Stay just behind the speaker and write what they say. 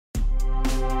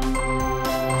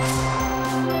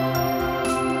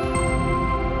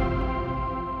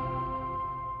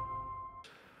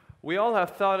We all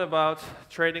have thought about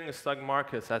trading the stock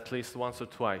markets at least once or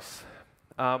twice,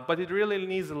 but it really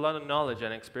needs a lot of knowledge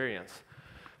and experience.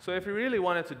 So if we really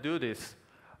wanted to do this,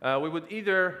 we would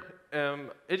either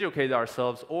educate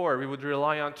ourselves or we would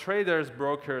rely on traders,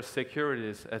 brokers,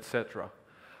 securities, etc.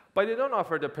 But they don't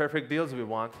offer the perfect deals we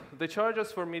want. They charge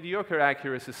us for mediocre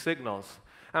accuracy signals,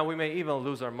 and we may even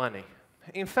lose our money.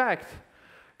 In fact,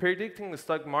 predicting the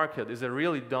stock market is a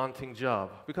really daunting job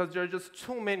because there are just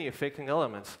too many affecting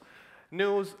elements.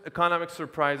 News, economic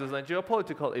surprises, and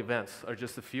geopolitical events are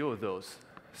just a few of those.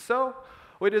 So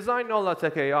we designed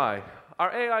Nullatech AI.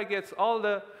 Our AI gets all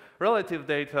the relative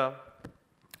data,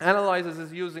 analyzes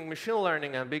it using machine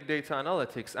learning and big data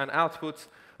analytics, and outputs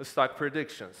the stock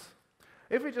predictions.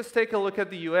 If we just take a look at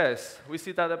the US, we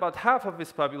see that about half of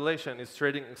its population is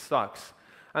trading in stocks.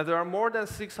 And there are more than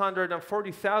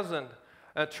 640,000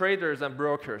 traders and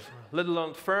brokers, let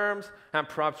alone firms and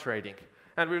prop trading.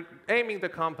 And we're aiming the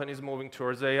companies moving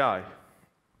towards AI.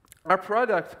 Our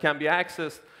product can be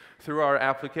accessed through our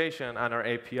application and our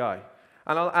API.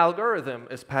 And our algorithm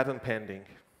is patent pending.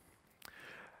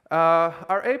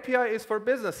 Our API is for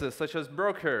businesses such as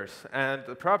brokers and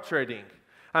prop trading.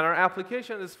 And our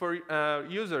application is for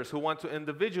users who want to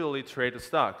individually trade the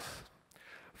stocks.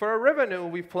 For our revenue,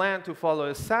 we plan to follow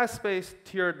a SaaS-based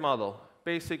tiered model,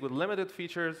 basic with limited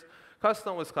features,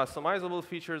 custom with customizable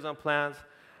features and plans,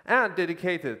 and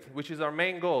dedicated, which is our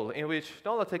main goal, in which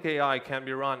Nullatech AI can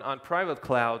be run on private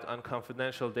cloud on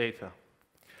confidential data.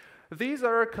 These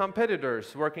are our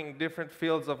competitors working in different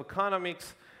fields of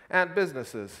economics and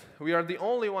businesses. We are the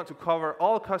only one to cover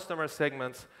all customer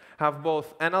segments, have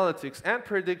both analytics and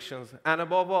predictions, and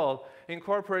above all,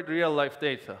 incorporate real-life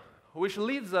data, which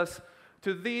leads us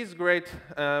to these great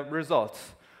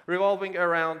results, revolving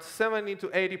around 70 to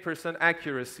 80%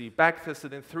 accuracy,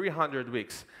 backtested in 300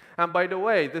 weeks. And by the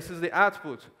way, this is the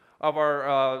output of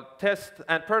our test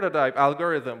and prototype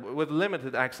algorithm with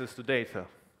limited access to data.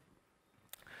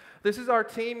 This is our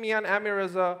team. Me and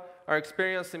Amireza are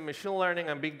experienced in machine learning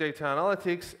and big data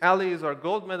analytics. Ali is our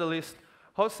gold medalist.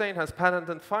 Hossein has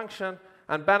patented function,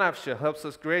 and Banafshe helps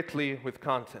us greatly with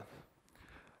content.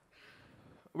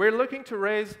 We're looking to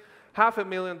raise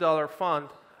 $500,000 fund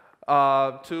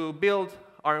to build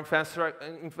our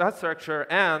infrastructure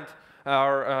and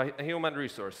our human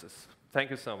resources.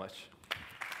 Thank you so much.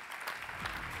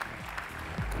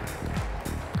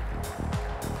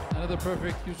 Another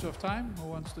perfect use of time. Who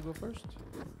wants to go first?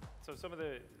 So some of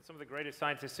the greatest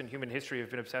scientists in human history have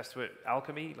been obsessed with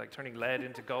alchemy, like turning lead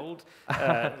into gold.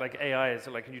 Like AI is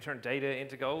like, can you turn data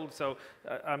into gold? So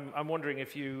I'm wondering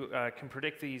if you can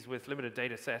predict these with limited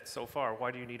data sets so far. Why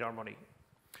do you need our money?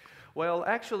 Well,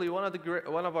 actually, one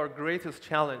of our greatest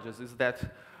challenges is that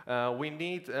we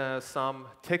need some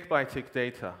tick-by-tick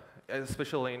data,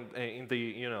 especially in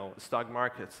the stock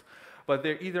markets. But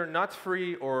they're either not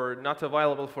free or not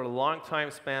available for a long time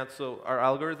span, so our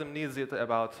algorithm needs it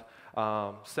about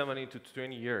 70 to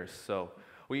 20 years. So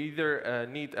we either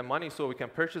need money so we can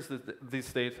purchase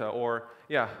this data, or,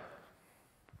 yeah.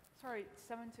 Sorry,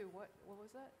 7 to what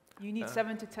was that? You need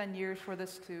 7 to 10 years for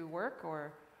this to work,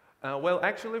 or? Well,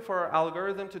 actually, for our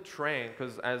algorithm to train,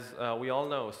 because as we all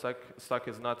know, stock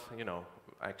is not,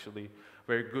 actually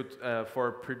very good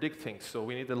for predicting. So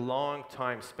we need a long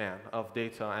time span of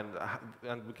data,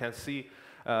 and we can see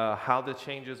how the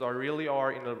changes really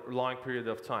are in a long period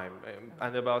of time,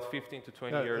 and about 15 to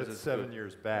 20 years is 7 good.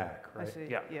 years back, right? I see.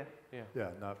 Yeah. Yeah,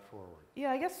 not forward.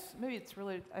 Yeah, I guess maybe it's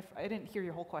really. I didn't hear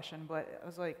your whole question, but I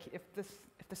was like, if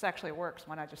this actually works,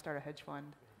 why not just start a hedge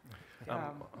fund?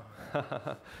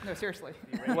 No, seriously.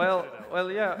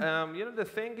 well, yeah. The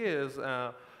thing is,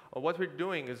 what we're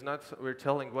doing is not we're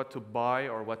telling what to buy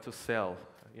or what to sell,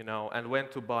 and when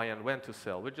to buy and when to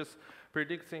sell. We're just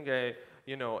predicting a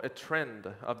trend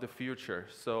of the future.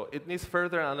 So it needs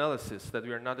further analysis that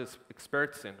we are not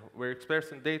experts in. We're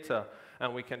experts in data,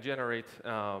 and we can generate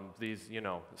these,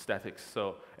 statics.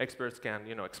 So experts can,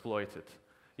 exploit it.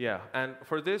 Yeah, and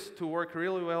for this to work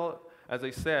really well, as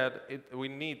I said, we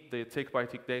need the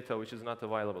tick-by-tick data, which is not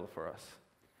available for us.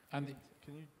 And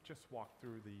Can you just walk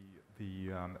through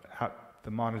the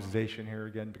monetization here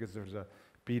again? Because there's a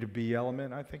B2B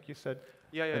element, I think you said,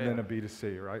 and then a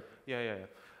B2C, right? Yeah.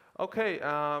 Okay,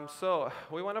 so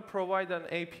we want to provide an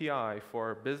API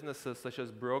for businesses such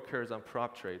as brokers and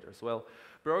prop traders. Well,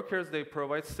 brokers, they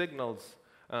provide signals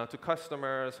to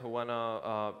customers who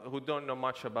don't know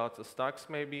much about the stocks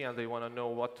maybe, and they want to know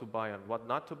what to buy and what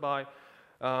not to buy.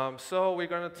 So we're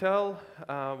going to tell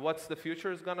what's the future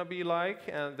is going to be like,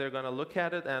 and they're going to look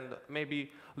at it and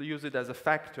maybe use it as a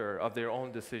factor of their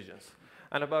own decisions.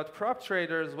 And about prop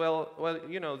traders, well,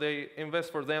 they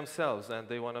invest for themselves and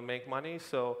they want to make money.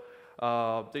 So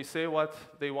They say what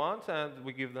they want, and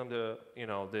we give them the,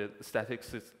 the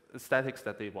statics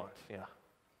that they want. Yeah.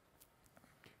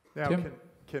 Now, Tim?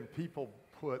 can people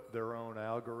put their own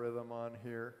algorithm on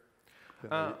here?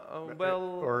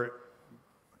 Well, or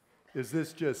is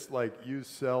this just like you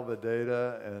sell the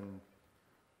data and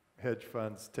hedge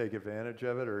funds take advantage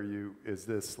of it, or is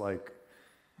this like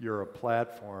you're a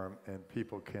platform and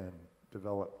people can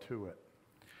develop to it?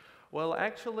 Well,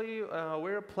 actually,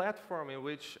 we're a platform in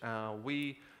which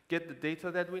we get the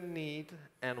data that we need,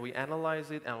 and we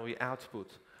analyze it, and we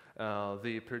output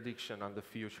the prediction on the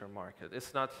future market.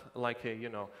 It's not like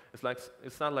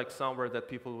it's not like somewhere that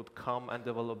people would come and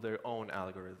develop their own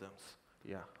algorithms.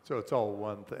 Yeah. So it's all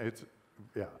one thing.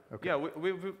 Okay. Yeah,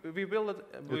 we build it.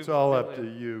 It's all up to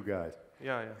you guys.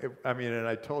 Yeah. I mean, and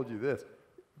I told you this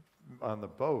on the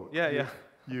boat. Yeah.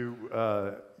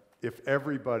 If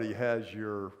everybody has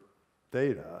your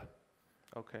data,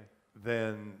 okay,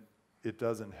 then it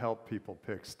doesn't help people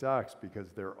pick stocks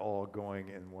because they're all going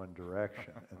in one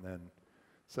direction, and then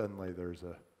suddenly there's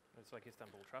a... It's like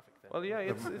Istanbul traffic then. Well, yeah,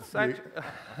 it's actually...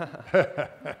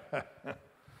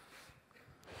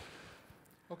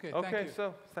 Okay, okay, thank you.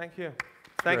 so thank you.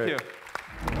 Thank Great. you.